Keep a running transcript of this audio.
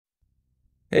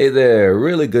Hey there,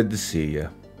 really good to see you.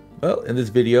 Well, in this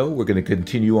video, we're going to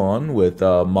continue on with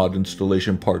mod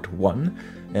installation part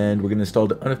 1, and we're going to install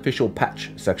the unofficial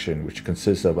patch section, which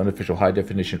consists of unofficial high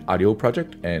definition audio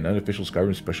project and unofficial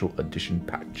Skyrim special edition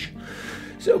patch.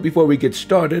 So before we get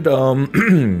started,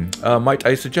 might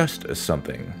I suggest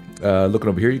something? Looking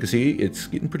over here, you can see it's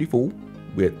getting pretty full.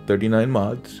 We had 39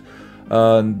 mods.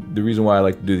 The reason why I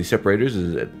like to do these separators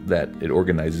is that it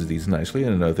organizes these nicely,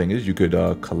 and another thing is you could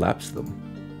collapse them.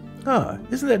 Ah,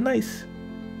 isn't that nice?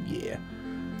 Yeah.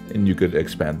 And you could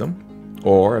expand them.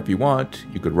 Or if you want,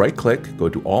 you could right click, go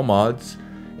to all mods,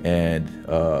 and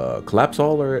collapse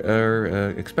all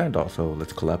or expand all. So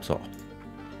let's collapse all.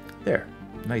 There.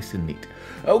 Nice and neat.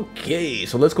 Okay,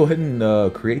 so let's go ahead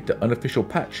and create the unofficial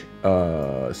patch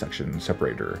section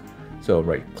separator. So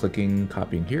right clicking,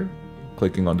 copying here,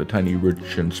 clicking on the tiny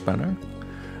region spanner,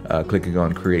 clicking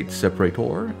on create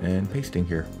separator, and pasting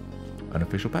here.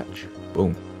 Unofficial patch.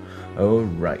 Boom.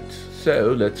 Alright,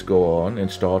 so let's go on and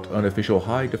install unofficial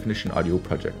high definition audio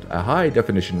project, a high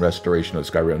definition restoration of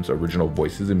Skyrim's original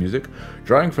voices and music,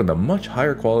 drawing from the much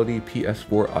higher quality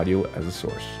PS4 audio as a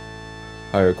source.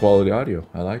 Higher quality audio,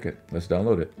 I like it. Let's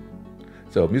download it.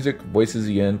 So music, voices,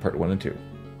 EN, part 1 and 2.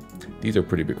 These are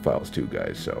pretty big files too,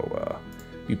 guys, so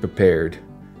be prepared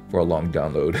for a long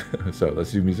download. So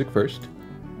let's do music first.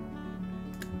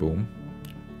 Boom,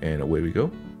 and away we go.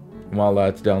 While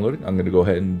that's downloading, I'm going to go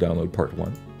ahead and download part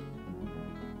 1.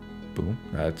 Boom,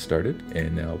 that started.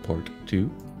 And now part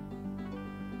 2.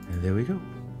 And there we go.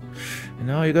 And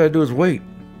now all you got to do is wait,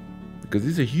 because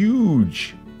these are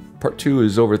huge. Part 2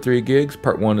 is over 3 gigs.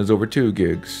 Part 1 is over 2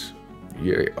 gigs.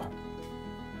 Yeah.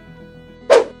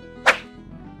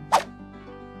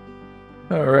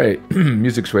 Alright,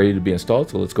 music's ready to be installed,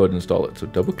 so let's go ahead and install it. So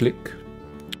double click.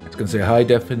 It's going to say high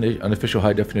definition, unofficial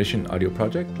high definition audio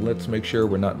project. Let's make sure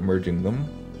we're not merging them.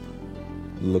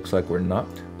 Looks like we're not.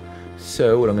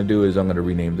 So what I'm going to do is I'm going to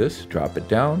rename this, drop it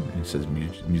down, and it says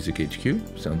Music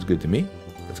HQ. Sounds good to me.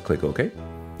 Let's click OK.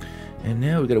 And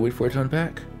now we got to wait for it to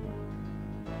unpack.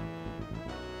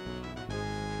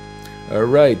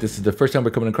 Alright, this is the first time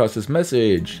we're coming across this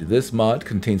message. This mod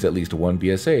contains at least one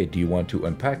BSA. Do you want to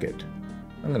unpack it?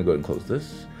 I'm going to go ahead and close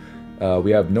this.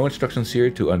 We have no instructions here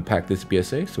to unpack this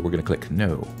BSA, so we're going to click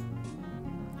no.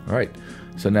 Alright,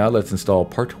 so now let's install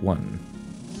part 1.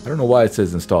 I don't know why it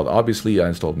says installed. Obviously I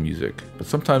installed music, but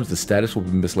sometimes the status will be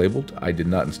mislabeled. I did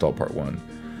not install part 1.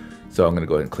 So I'm going to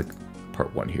go ahead and click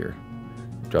part 1 here.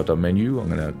 Drop down menu, I'm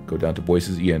going to go down to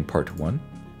voices EN part 1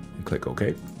 and click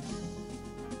OK.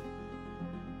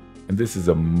 And this is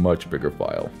a much bigger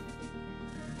file.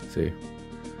 See?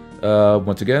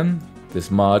 Once again, this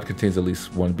mod contains at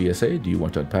least one BSA. Do you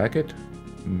want to unpack it?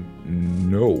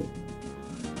 No.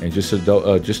 And just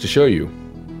to show you,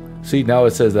 see, now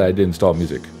it says that I did install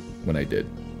music when I did.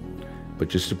 But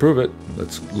just to prove it,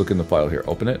 let's look in the file here.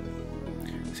 Open it.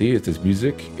 See, it says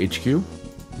Music HQ.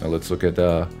 Now let's look at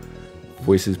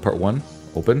Voices Part 1.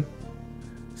 Open.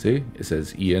 See, it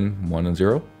says EN 1 and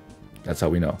 0. That's how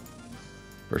we know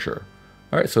for sure.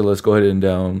 All right, so let's go ahead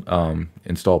and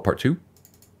install Part 2.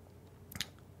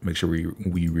 Make sure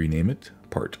we rename it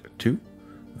part 2.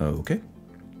 Okay.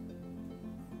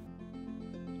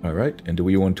 All right, and do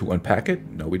we want to unpack it?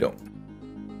 No, we don't.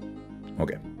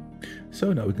 Okay.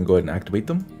 So now we can go ahead and activate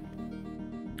them.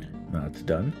 That's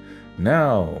done.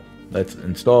 Now let's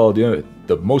install the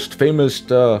most famous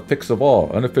fix of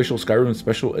all, Unofficial Skyrim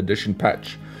Special Edition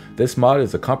Patch. This mod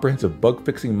is a comprehensive bug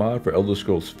fixing mod for Elder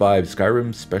Scrolls V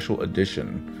Skyrim Special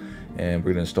Edition. And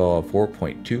we're going to install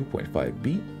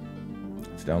 4.2.5b.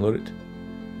 Let's download it.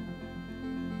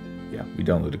 Yeah, we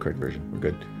downloaded the correct version. We're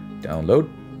good. Download.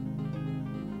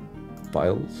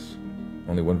 Files.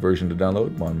 Only one version to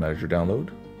download. Mod Manager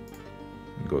download.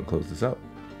 And go and close this out.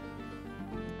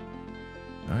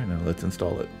 Alright, now let's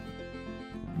install it.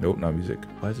 Nope, not music.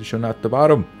 Why is it showing at the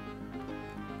bottom?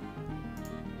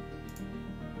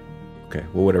 Okay,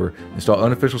 well, whatever. Install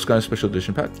Unofficial Skyrim Special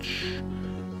Edition Patch.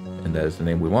 And that is the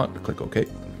name we want. Click OK.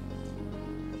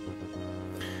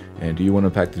 And do you want to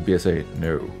unpack this BSA?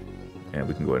 No. And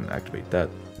we can go ahead and activate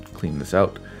that. Clean this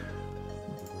out.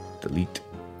 Delete.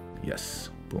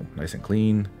 Yes. Boom. Nice and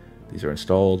clean. These are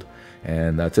installed.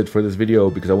 And that's it for this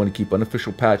video, because I want to keep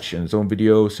Unofficial Patch in its own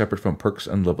video separate from perks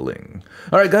and leveling.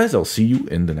 Alright guys, I'll see you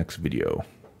in the next video.